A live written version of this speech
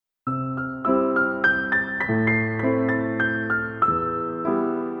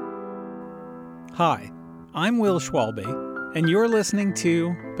Hi, I'm Will Schwalbe, and you're listening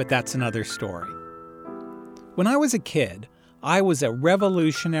to But That's Another Story. When I was a kid, I was a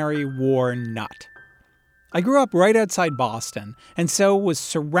Revolutionary War nut. I grew up right outside Boston, and so was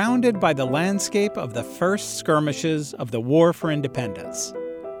surrounded by the landscape of the first skirmishes of the War for Independence.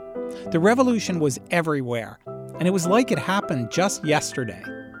 The revolution was everywhere, and it was like it happened just yesterday.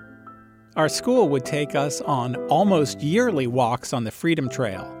 Our school would take us on almost yearly walks on the Freedom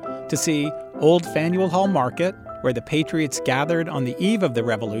Trail to see Old Faneuil Hall Market, where the Patriots gathered on the eve of the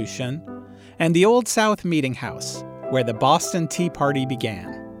Revolution, and the Old South Meeting House, where the Boston Tea Party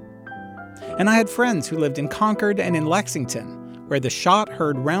began. And I had friends who lived in Concord and in Lexington, where the shot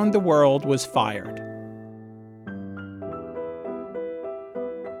heard round the world was fired.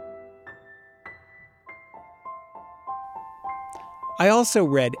 I also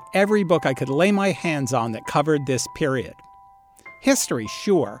read every book I could lay my hands on that covered this period. History,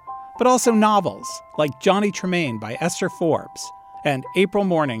 sure, but also novels like Johnny Tremain by Esther Forbes and April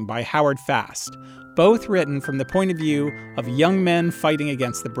Morning by Howard Fast, both written from the point of view of young men fighting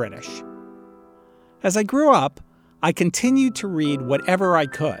against the British. As I grew up, I continued to read whatever I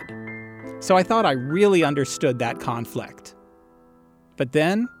could, so I thought I really understood that conflict. But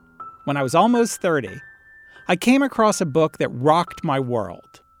then, when I was almost 30, I came across a book that rocked my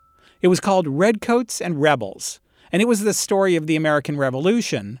world. It was called Redcoats and Rebels, and it was the story of the American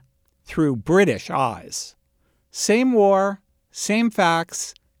Revolution through British eyes. Same war, same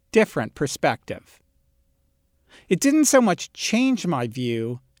facts, different perspective. It didn't so much change my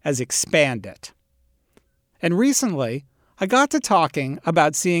view as expand it. And recently, I got to talking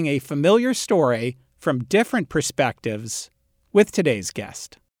about seeing a familiar story from different perspectives with today's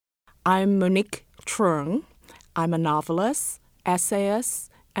guest. I'm Monique Trung. I'm a novelist, essayist,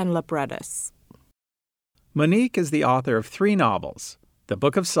 and librettist. Monique is the author of 3 novels, The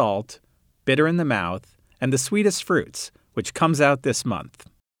Book of Salt, Bitter in the Mouth, and The Sweetest Fruits, which comes out this month.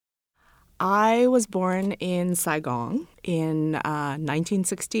 I was born in Saigon in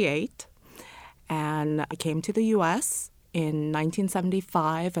 1968, and I came to the U.S. in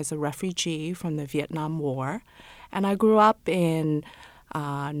 1975 as a refugee from the Vietnam War, and I grew up in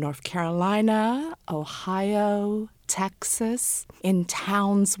North Carolina, Ohio, Texas, in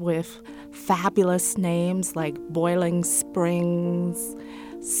towns with fabulous names like Boiling Springs,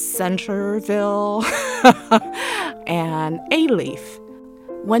 Centerville, and Alief.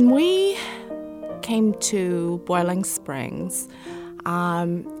 When we came to Boiling Springs,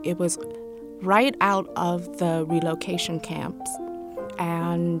 it was right out of the relocation camps,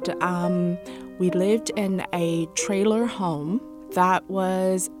 and we lived in a trailer home that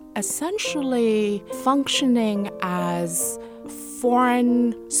was essentially functioning as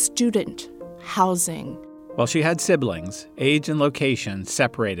foreign student housing. While she had siblings, age and location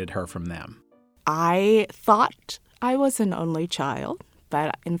separated her from them. I thought I was an only child,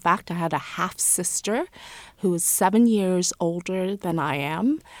 but in fact I had a half-sister who was 7 years older than I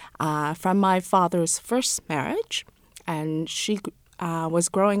am from my father's first marriage, and she was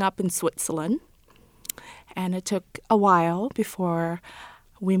growing up in Switzerland. And it took a while before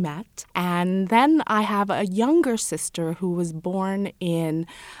we met. And then I have a younger sister who was born in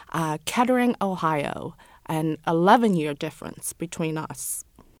Kettering, Ohio, an 11-year difference between us.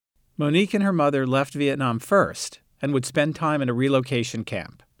 Monique and her mother left Vietnam first and would spend time in a relocation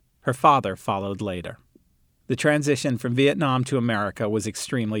camp. Her father followed later. The transition from Vietnam to America was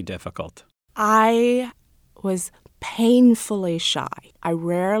extremely difficult. I was painfully shy. I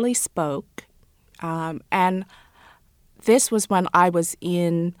rarely spoke. And this was when I was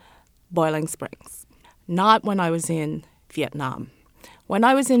in Boiling Springs, not when I was in Vietnam. When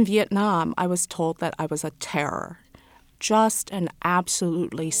I was in Vietnam, I was told that I was a terror, just an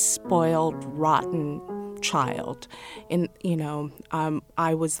absolutely spoiled, rotten child.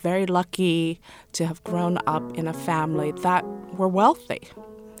 I was very lucky to have grown up in a family that were wealthy.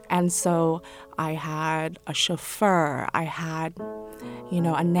 And so I had a chauffeur, I had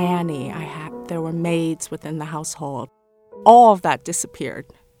a nanny, there were maids within the household. All of that disappeared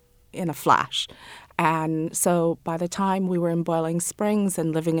in a flash. And so by the time we were in Boiling Springs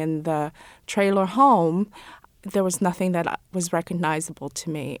and living in the trailer home, there was nothing that was recognizable to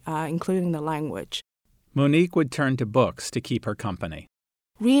me, including the language. Monique would turn to books to keep her company.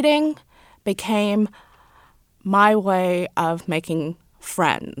 Reading became my way of making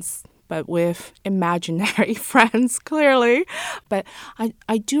friends, but with imaginary friends, clearly. But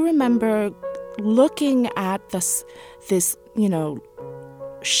I do remember looking at this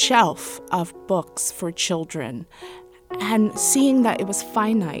shelf of books for children and seeing that it was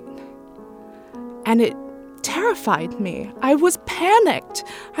finite. And terrified me. I was panicked.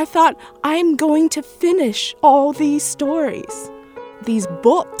 I thought, I'm going to finish all these stories. These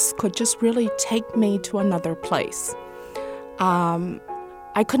books could just really take me to another place.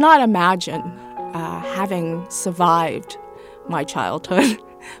 I could not imagine having survived my childhood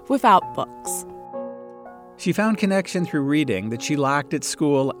without books. She found connection through reading that she lacked at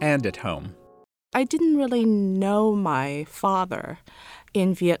school and at home. I didn't really know my father.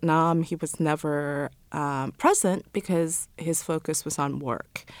 In Vietnam, he was never present because his focus was on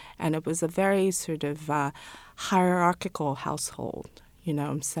work. And it was a very sort of hierarchical household,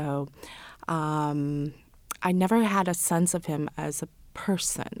 So I never had a sense of him as a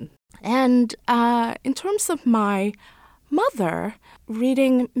person. And in terms of my mother,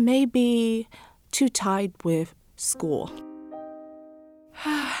 reading may be too tied with school.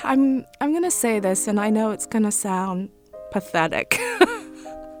 I'm going to say this, and I know it's going to sound pathetic.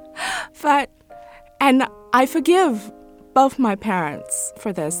 And I forgive both my parents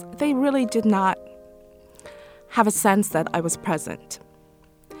for this. They really did not have a sense that I was present,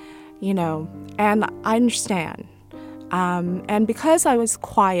 and I understand. And because I was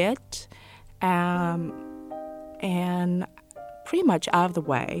quiet and pretty much out of the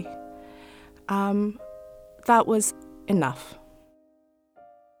way, that was enough.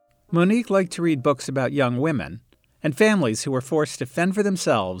 Monique liked to read books about young women and families who were forced to fend for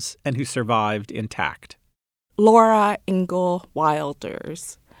themselves and who survived intact. Laura Ingalls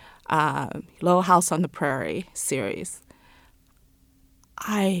Wilder's Little House on the Prairie series.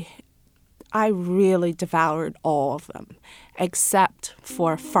 I really devoured all of them, except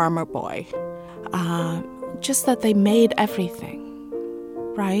for Farmer Boy. Just that they made everything,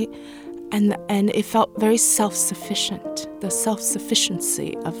 right? And it felt very self-sufficient, the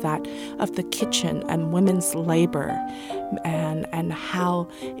self-sufficiency of the kitchen and women's labor, and how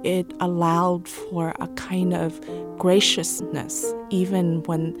it allowed for a kind of graciousness, even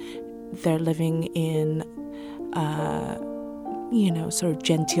when they're living in, sort of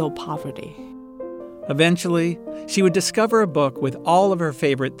genteel poverty. Eventually, she would discover a book with all of her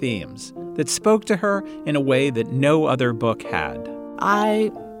favorite themes that spoke to her in a way that no other book had. I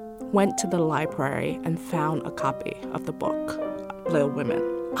went to the library and found a copy of the book, Little Women.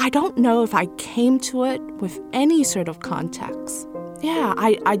 I don't know if I came to it with any sort of context. Yeah,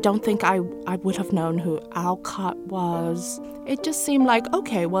 I don't think I would have known who Alcott was. It just seemed like,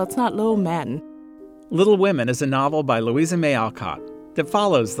 okay, well, it's not Little Men. Little Women is a novel by Louisa May Alcott that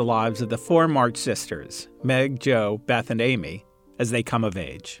follows the lives of the four March sisters, Meg, Jo, Beth, and Amy, as they come of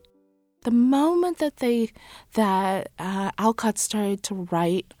age. The moment that Alcott started to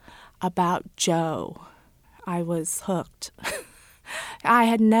write about Jo, I was hooked. I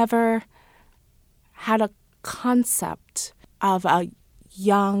had never had a concept of a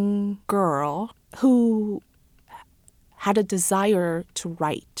young girl who had a desire to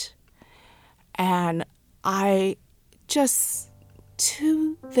write. And I just,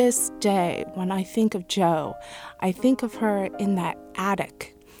 to this day, when I think of Jo, I think of her in that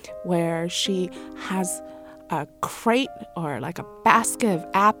attic where she has a crate or like a basket of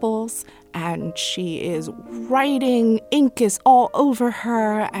apples, and she is writing, ink is all over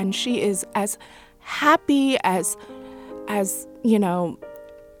her, and she is as happy as I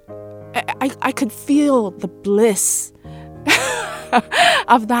could feel the bliss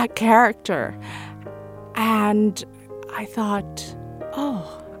of that character. And I thought,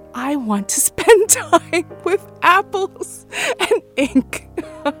 oh, I want to spend time with apples and ink.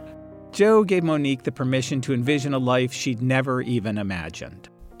 Jo gave Monique the permission to envision a life she'd never even imagined.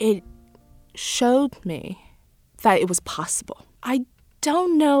 It showed me that it was possible. I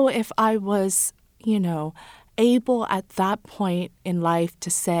don't know if I was, able at that point in life to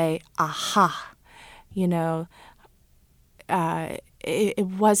say, aha, it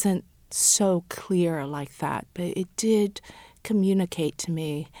wasn't so clear like that, but it did communicate to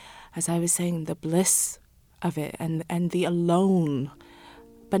me, as I was saying, the bliss of it and the alone,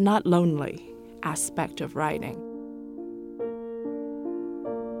 but not lonely aspect of writing.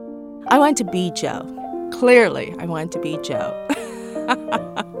 I wanted to be Jo. Clearly, I wanted to be Jo.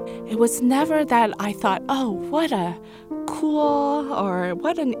 It was never that I thought, oh, what a cool or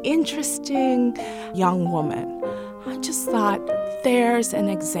what an interesting young woman. I just thought, there's an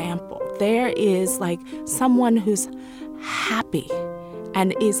example. There is like someone who's happy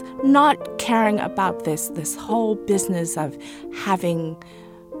and is not caring about this whole business of having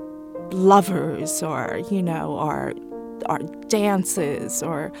lovers or dances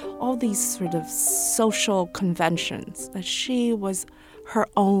or all these sort of social conventions, that she was her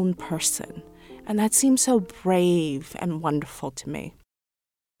own person. And that seemed so brave and wonderful to me.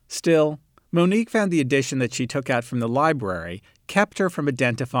 Still, Monique found the edition that she took out from the library kept her from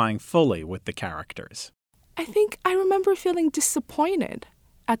identifying fully with the characters. I think I remember feeling disappointed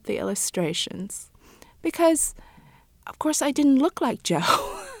at the illustrations because, of course, I didn't look like Joe.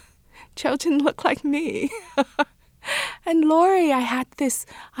 Joe didn't look like me. And Laurie, I had this,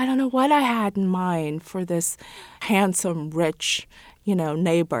 I don't know what I had in mind for this handsome, rich,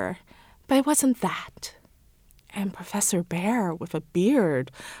 neighbor. But it wasn't that. And Professor Bear with a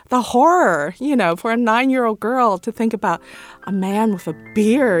beard, the horror, for a 9-year-old girl to think about a man with a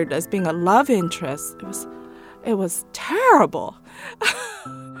beard as being a love interest. It was terrible.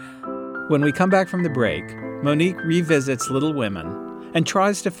 When we come back from the break, Monique revisits Little Women and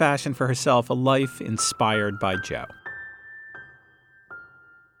tries to fashion for herself a life inspired by Joe.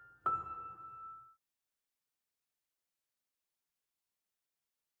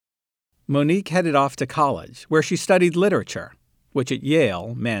 Monique headed off to college, where she studied literature, which at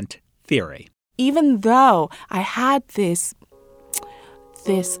Yale meant theory. Even though I had this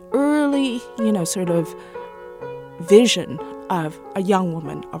early, sort of vision of a young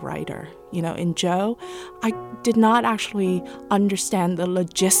woman, a writer, in Joe, I did not actually understand the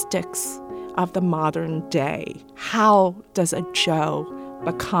logistics of the modern day. How does a Joe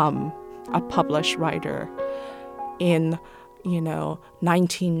become a published writer in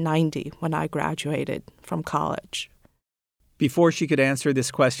 1990 when I graduated from college? Before she could answer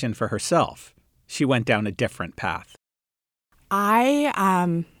this question for herself, she went down a different path. I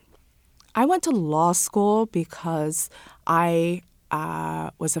went to law school because I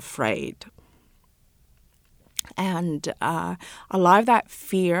was afraid. And a lot of that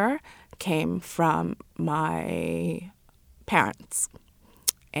fear came from my parents.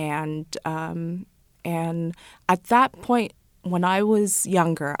 And at that point, when I was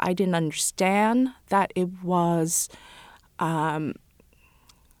younger, I didn't understand that it was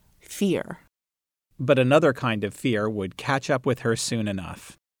fear. But another kind of fear would catch up with her soon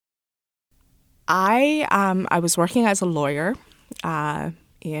enough. I was working as a lawyer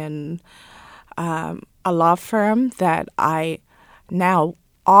in a law firm that I now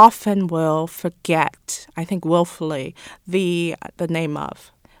often will forget, I think willfully, the name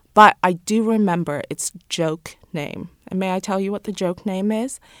of. But I do remember its joke name. And may I tell you what the joke name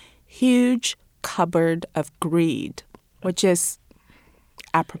is? Huge Cupboard of Greed, which is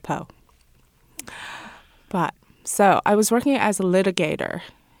apropos. But so I was working as a litigator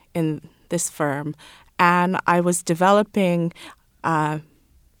in this firm, and I was developing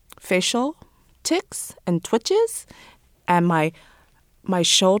facial tics and twitches, and my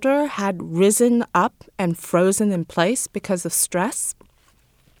shoulder had risen up and frozen in place because of stress,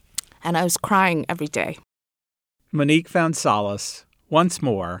 and I was crying every day. Monique found solace, once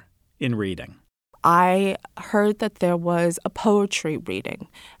more, in reading. I heard that there was a poetry reading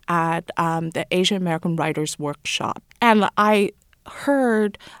at the Asian American Writers Workshop, and I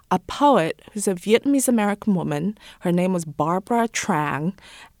heard a poet who's a Vietnamese American woman. Her name was Barbara Trang,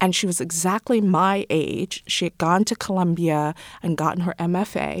 and she was exactly my age. She had gone to Columbia and gotten her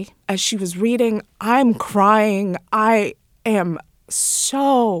MFA. As she was reading, I'm crying. I am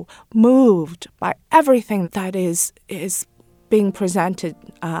so moved by everything that is being presented.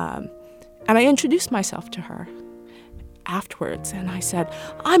 And I introduced myself to her afterwards, and I said,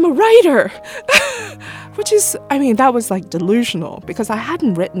 I'm a writer, which is, that was like delusional because I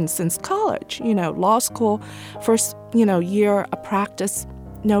hadn't written since college, law school, first, year of practice,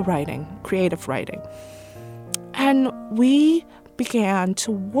 no writing, creative writing. And we began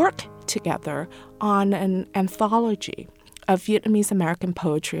to work together on an anthology of Vietnamese American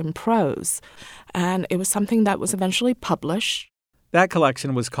poetry and prose, and it was something that was eventually published. That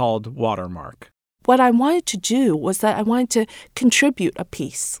collection was called Watermark. What I wanted to do was that I wanted to contribute a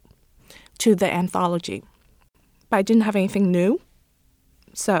piece to the anthology. But I didn't have anything new,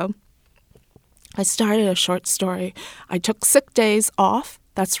 so I started a short story. I took sick days off.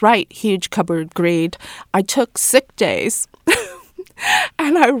 That's right, huge cupboard greed. I took sick days,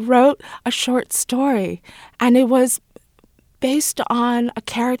 and I wrote a short story. And it was based on a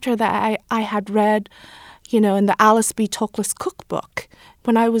character that I had read, in the Alice B. Toklas cookbook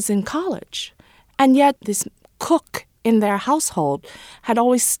when I was in college. And yet this cook in their household had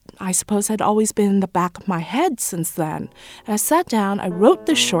always been in the back of my head since then. And I sat down, I wrote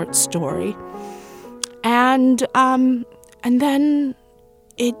this short story, and then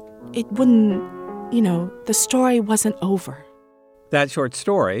it wouldn't, the story wasn't over. That short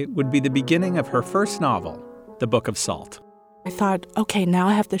story would be the beginning of her first novel, The Book of Salt. I thought, okay, now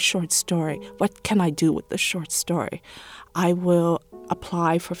I have this short story. What can I do with this short story? I will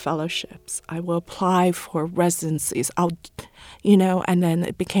apply for fellowships. I will apply for residencies. And then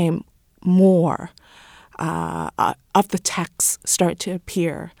it became more of the texts start to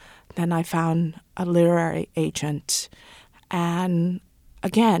appear, then I found a literary agent. And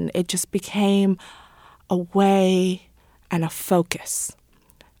again, it just became a way and a focus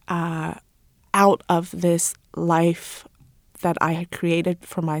out of this life that I had created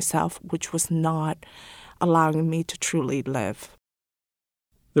for myself, which was not allowing me to truly live.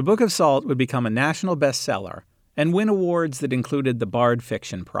 The Book of Salt would become a national bestseller and win awards that included the Bard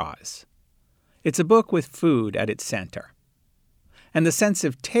Fiction Prize. It's a book with food at its center. And the sense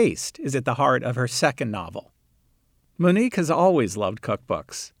of taste is at the heart of her second novel. Monique has always loved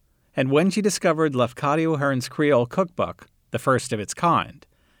cookbooks, and when she discovered Lafcadio Hearn's Creole cookbook, the first of its kind,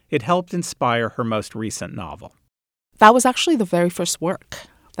 it helped inspire her most recent novel. That was actually the very first work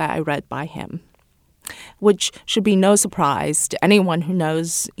that I read by him, which should be no surprise to anyone who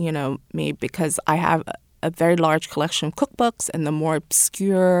knows, me, because I have a very large collection of cookbooks, and the more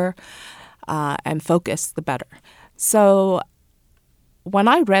obscure and focused, the better. So when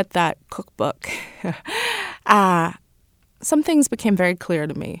I read that cookbook, some things became very clear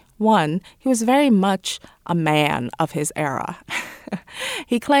to me. One, he was very much a man of his era.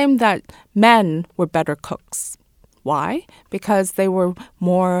 He claimed that men were better cooks. Why? Because they were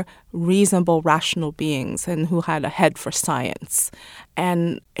more reasonable, rational beings and who had a head for science.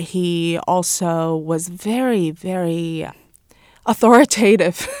 And he also was very, very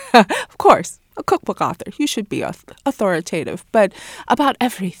authoritative. Of course, a cookbook author, you should be authoritative, but about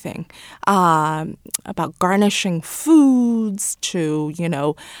everything, about garnishing foods to,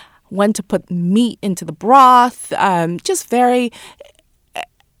 when to put meat into the broth, just very.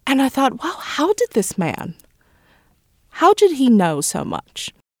 And I thought, wow, how did he know so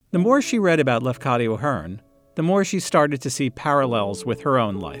much? The more she read about Lafcadio Hearn, the more she started to see parallels with her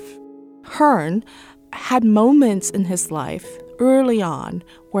own life. Hearn had moments in his life early on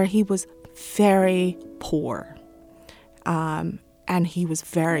where he was very poor, and he was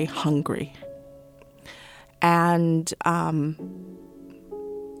very hungry. And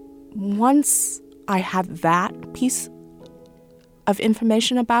once I had that piece of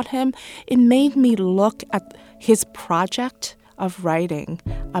information about him, it made me look at his project of writing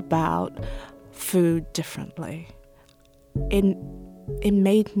about food differently. It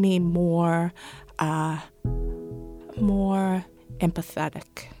made me more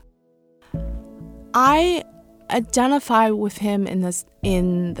empathetic. I identify with him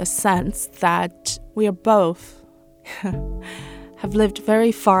in the sense that we are both have lived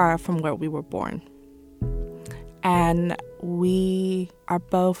very far from where we were born. And we are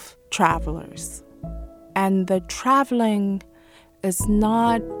both travelers. And the traveling is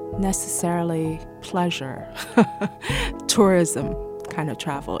not necessarily pleasure, tourism kind of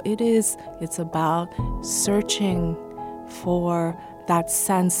travel. It's about searching for that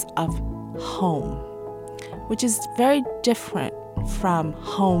sense of home, which is very different from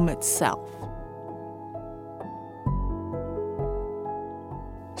home itself.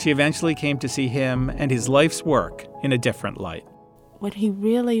 She eventually came to see him and his life's work in a different light. What he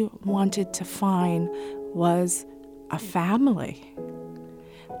really wanted to find was a family,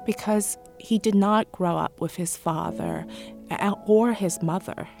 because he did not grow up with his father or his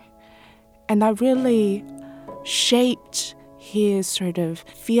mother. And that really shaped his sort of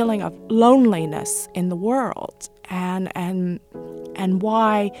feeling of loneliness in the world, and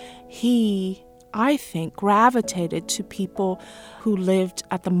why he, I think, gravitated to people who lived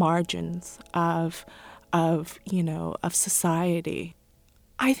at the margins of society.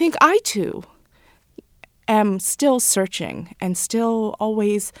 I think I too am still searching and still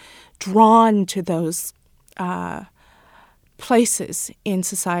always drawn to those places in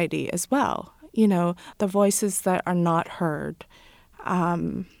society as well. The voices that are not heard.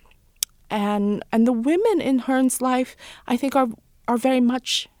 And the women in Hearn's life, I think, are very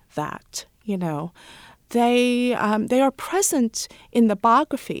much that. They are present in the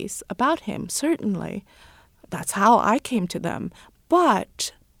biographies about him, certainly. That's how I came to them.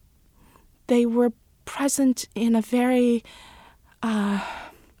 But they were present in a very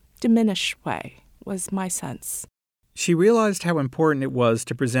diminished way, was my sense. She realized how important it was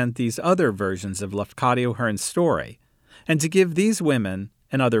to present these other versions of Lafcadio Hearn's story, and to give these women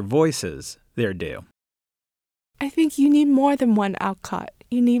and other voices their due. I think you need more than one Alcott.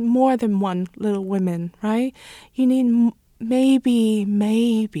 You need more than one Little Women, right? You need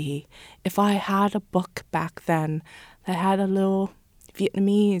maybe, if I had a book back then that had a little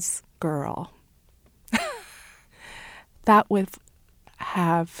Vietnamese girl, that would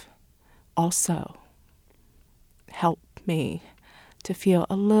have also helped me to feel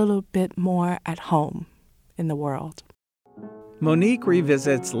a little bit more at home in the world. Monique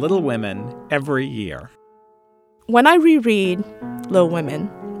revisits Little Women every year. When I reread Little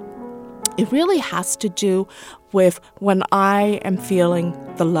Women, it really has to do with when I am feeling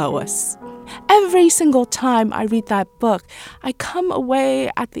the lowest. Every single time I read that book, I come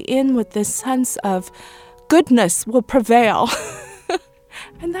away at the end with this sense of goodness will prevail.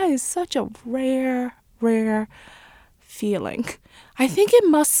 And that is such a rare feeling. I think it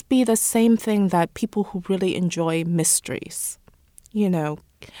must be the same thing that people who really enjoy mysteries,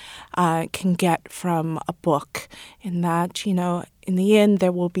 can get from a book, in that, in the end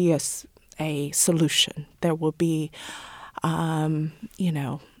there will be a solution. There will be, a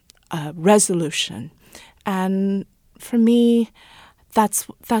resolution. And for me,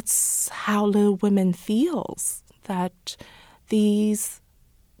 that's how Little Women feels, that these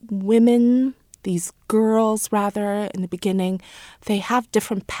women, these girls rather, in the beginning, they have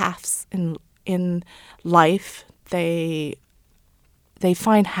different paths in life. They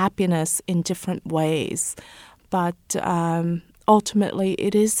find happiness in different ways, but ultimately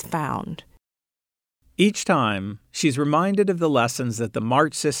it is found. Each time, she's reminded of the lessons that the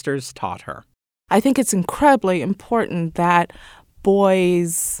March sisters taught her. I think it's incredibly important that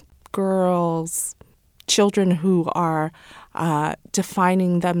boys, girls, children who are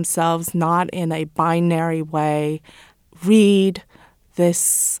defining themselves not in a binary way read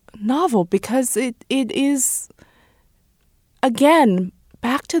this novel, because it is, again,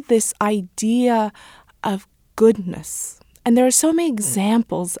 back to this idea of goodness. And there are so many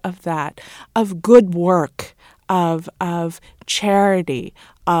examples of that, of good work, of charity,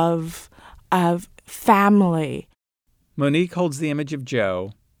 of family. Monique holds the image of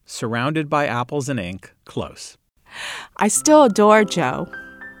Jo, surrounded by apples and ink, close. I still adore Jo.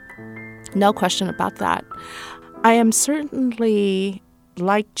 No question about that. I am certainly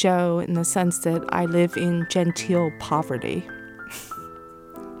like Jo in the sense that I live in genteel poverty.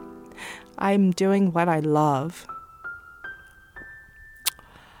 I'm doing what I love.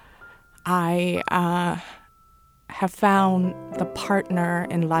 I have found the partner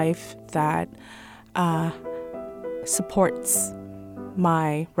in life that supports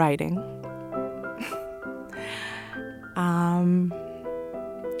my writing.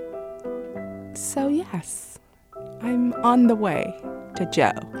 So yes, I'm on the way to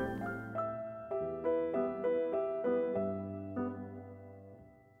Jo.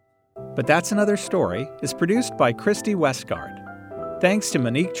 But That's Another Story is produced by Christy Westgard. Thanks to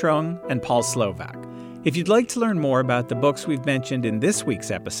Monique Trung and Paul Slovak. If you'd like to learn more about the books we've mentioned in this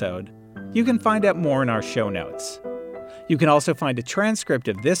week's episode, you can find out more in our show notes. You can also find a transcript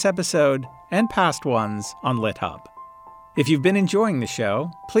of this episode and past ones on LitHub. If you've been enjoying the show,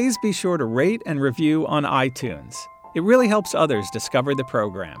 please be sure to rate and review on iTunes. It really helps others discover the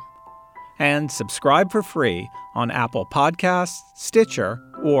program. And subscribe for free on Apple Podcasts, Stitcher,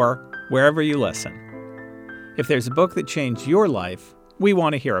 or wherever you listen. If there's a book that changed your life, we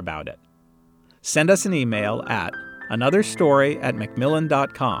want to hear about it. Send us an email at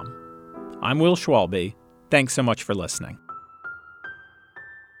anotherstory@macmillan.com. I'm Will Schwalbe. Thanks so much for listening.